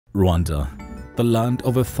Rwanda, the land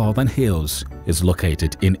of 1,000 hills, is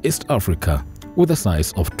located in East Africa with a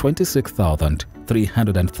size of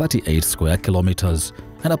 26,338 square kilometers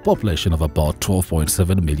and a population of about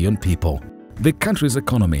 12.7 million people. The country's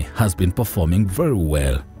economy has been performing very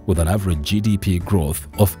well with an average GDP growth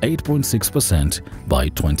of 8.6% by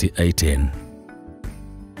 2018.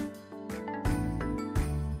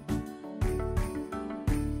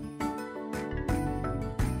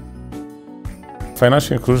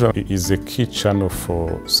 Financial inclusion is a key channel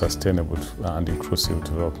for sustainable and inclusive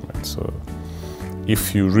development. So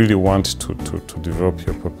if you really want to develop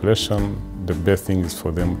your population, the best thing is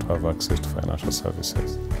for them to have access to financial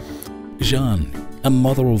services. Jeanne, a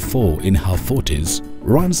mother of 4 in her 40s,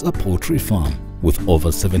 runs a poultry farm with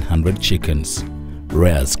over 700 chickens,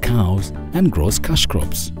 rears cows and grows cash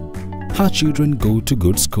crops. Her children go to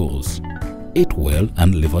good schools, eat well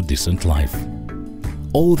and live a decent life.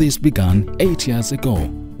 All this began 8 years ago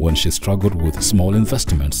when she struggled with small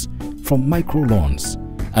investments from microloans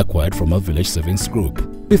acquired from a village savings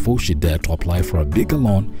group before she dared to apply for a bigger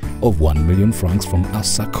loan of 1 million francs from a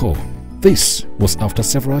SACCO. This was after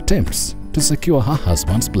several attempts to secure her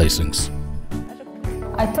husband's blessings.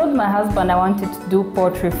 I told my husband I wanted to do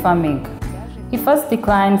poultry farming. He first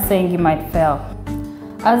declined, saying he might fail.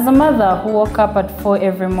 As a mother who woke up at 4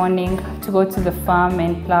 every morning to go to the farm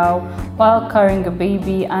and plow while carrying a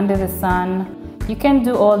baby under the sun, you can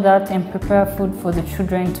do all that and prepare food for the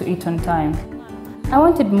children to eat on time. I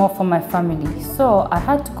wanted more for my family, so I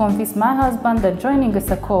had to convince my husband that joining a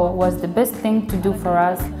SACCO was the best thing to do for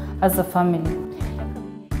us as a family.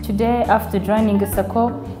 Today, after joining a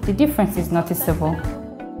SACCO, the difference is noticeable.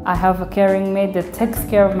 I have a caring maid that takes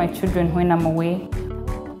care of my children when I'm away.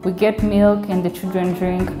 We get milk and the children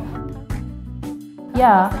drink.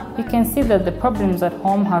 Yeah, you can see that the problems at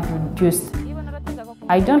home have reduced.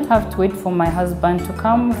 I don't have to wait for my husband to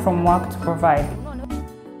come from work to provide.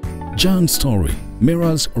 Jeanne's story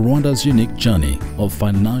mirrors Rwanda's unique journey of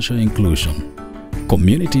financial inclusion.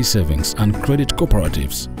 Community savings and credit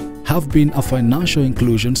cooperatives have been a financial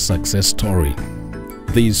inclusion success story.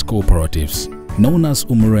 These cooperatives, known as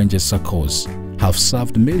Umurenje SACCOs, have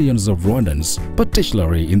served millions of Rwandans,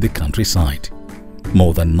 particularly in the countryside.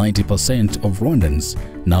 More than 90% of Rwandans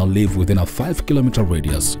now live within a 5-kilometer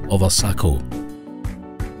radius of a SACCO.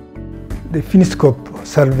 The Finiscope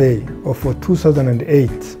survey of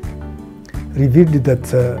 2008 revealed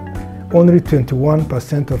that only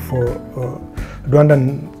 21% of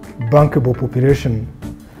Rwandan bankable population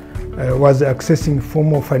was accessing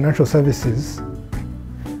formal financial services.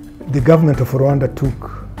 The government of Rwanda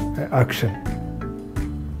took action.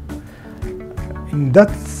 In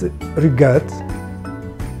that regard,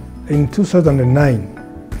 in 2009,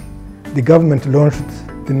 the government launched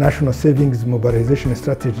the National Savings Mobilization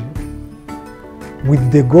Strategy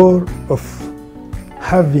with the goal of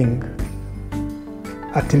having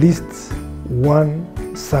at least one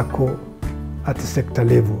SACCO at the sector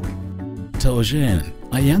level. Teogene,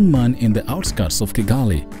 a young man in the outskirts of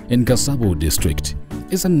Kigali in Gasabo district,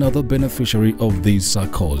 is another beneficiary of these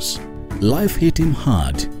SACCOs. Life hit him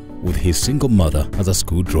hard with his single mother as a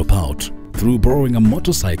school dropout. Through borrowing a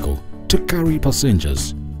motorcycle to carry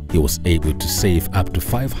passengers, he was able to save up to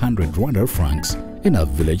 500 Rwanda francs in a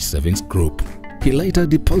village savings group. He later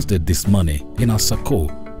deposited this money in a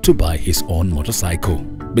SACCO to buy his own motorcycle,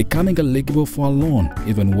 becoming eligible for a loan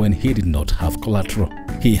even when he did not have collateral.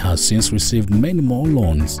 He has since received many more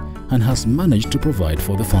loans and has managed to provide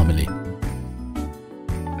for the family.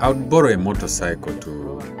 I would borrow a motorcycle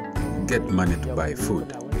to get money to buy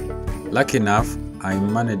food. Lucky enough, I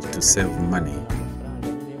managed to save money.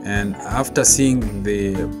 And after seeing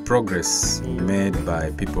the progress made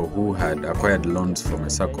by people who had acquired loans from a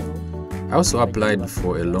SACCO, I also applied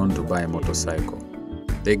for a loan to buy a motorcycle.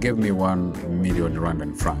 They gave me 1 million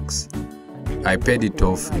Rwandan francs. I paid it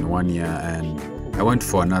off in 1 year and I went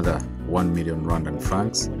for another 1 million Rwandan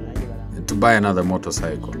francs to buy another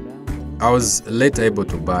motorcycle. I was later able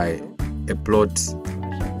to buy a plot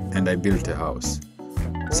and I built a house.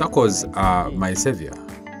 SACCOs are my savior.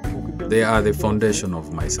 They are the foundation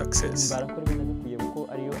of my success.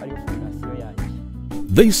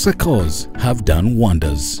 These SACCOs have done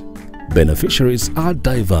wonders. Beneficiaries are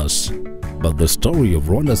diverse, but the story of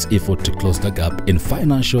Rwanda's effort to close the gap in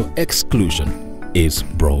financial exclusion is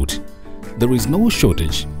broad. There is no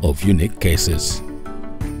shortage of unique cases.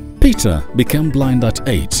 Peter became blind at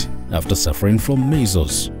 8 after suffering from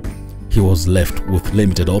measles. He was left with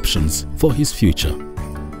limited options for his future.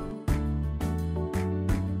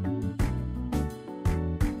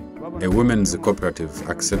 a women's cooperative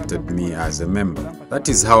accepted me as a member. That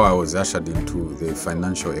is how I was ushered into the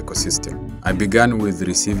financial ecosystem. I began with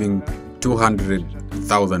receiving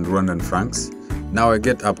 200,000 Rwandan francs. Now I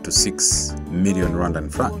get up to 6 million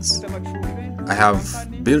Rwandan francs. I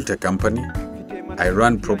have built a company, I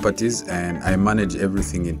run properties, and I manage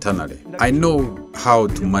everything internally. I know how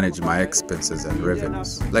to manage my expenses and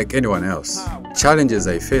revenues, like anyone else. Challenges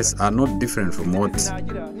I face are not different from what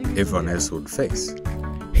everyone else would face.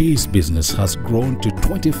 His business has grown to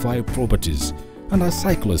 25 properties and a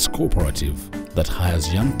cyclist cooperative that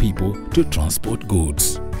hires young people to transport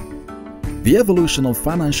goods. The evolution of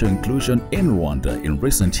financial inclusion in Rwanda in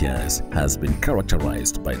recent years has been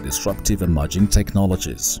characterized by disruptive emerging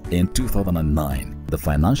technologies. In 2009, the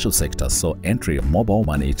financial sector saw entry of mobile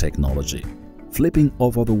money technology, flipping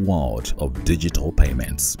over the world of digital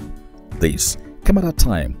payments. This came at a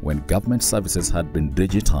time when government services had been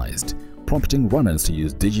digitized, prompting Rwandans to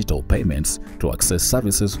use digital payments to access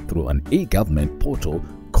services through an e-government portal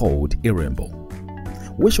called Irembo,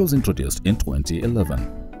 which was introduced in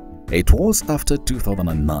 2011. It was after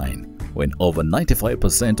 2009 when over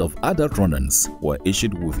 95% of adult Rwandans were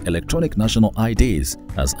issued with electronic national IDs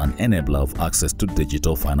as an enabler of access to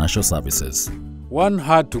digital financial services. One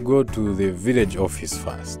had to go to the village office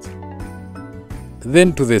first,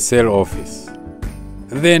 then to the cell office,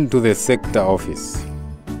 then to the sector office.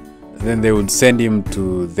 Then they would send him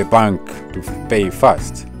to the bank to pay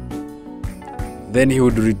first. Then he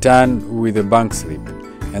would return with a bank slip,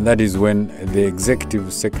 and that is when the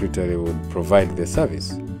executive secretary would provide the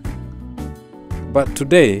service. But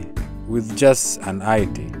today, with just an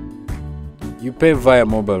ID, you pay via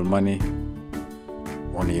mobile money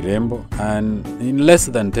on Irembo, and in less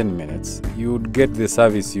than 10 minutes, you would get the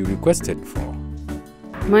service you requested for.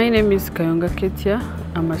 My name is Kayonga Ketia.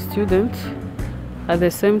 I'm a student, at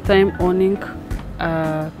the same time owning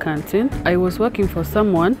a canteen. I was working for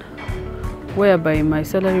someone whereby my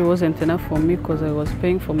salary wasn't enough for me because I was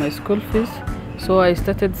paying for my school fees. So I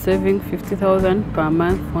started saving 50,000 per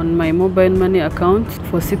month on my mobile money account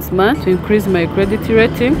for 6 months to increase my credit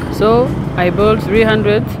rating. So I borrowed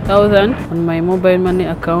 300,000 on my mobile money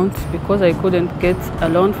account because I couldn't get a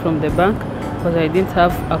loan from the bank because I didn't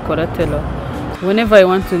have a collateral. Whenever I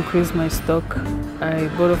want to increase my stock, I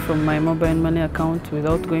borrow from my mobile money account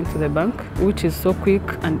without going to the bank, which is so quick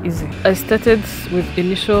and easy. I started with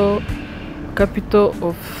initial capital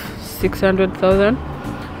of 600,000.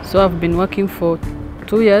 So I've been working for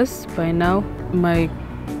 2 years. By now, my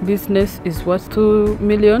business is worth 2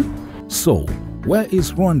 million. So, where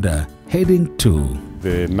is Rwanda heading to?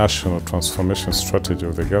 The national transformation strategy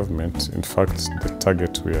of the government, in fact, the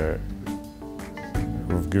target we've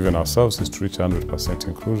given ourselves is to reach 100%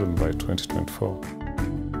 inclusion by 2024.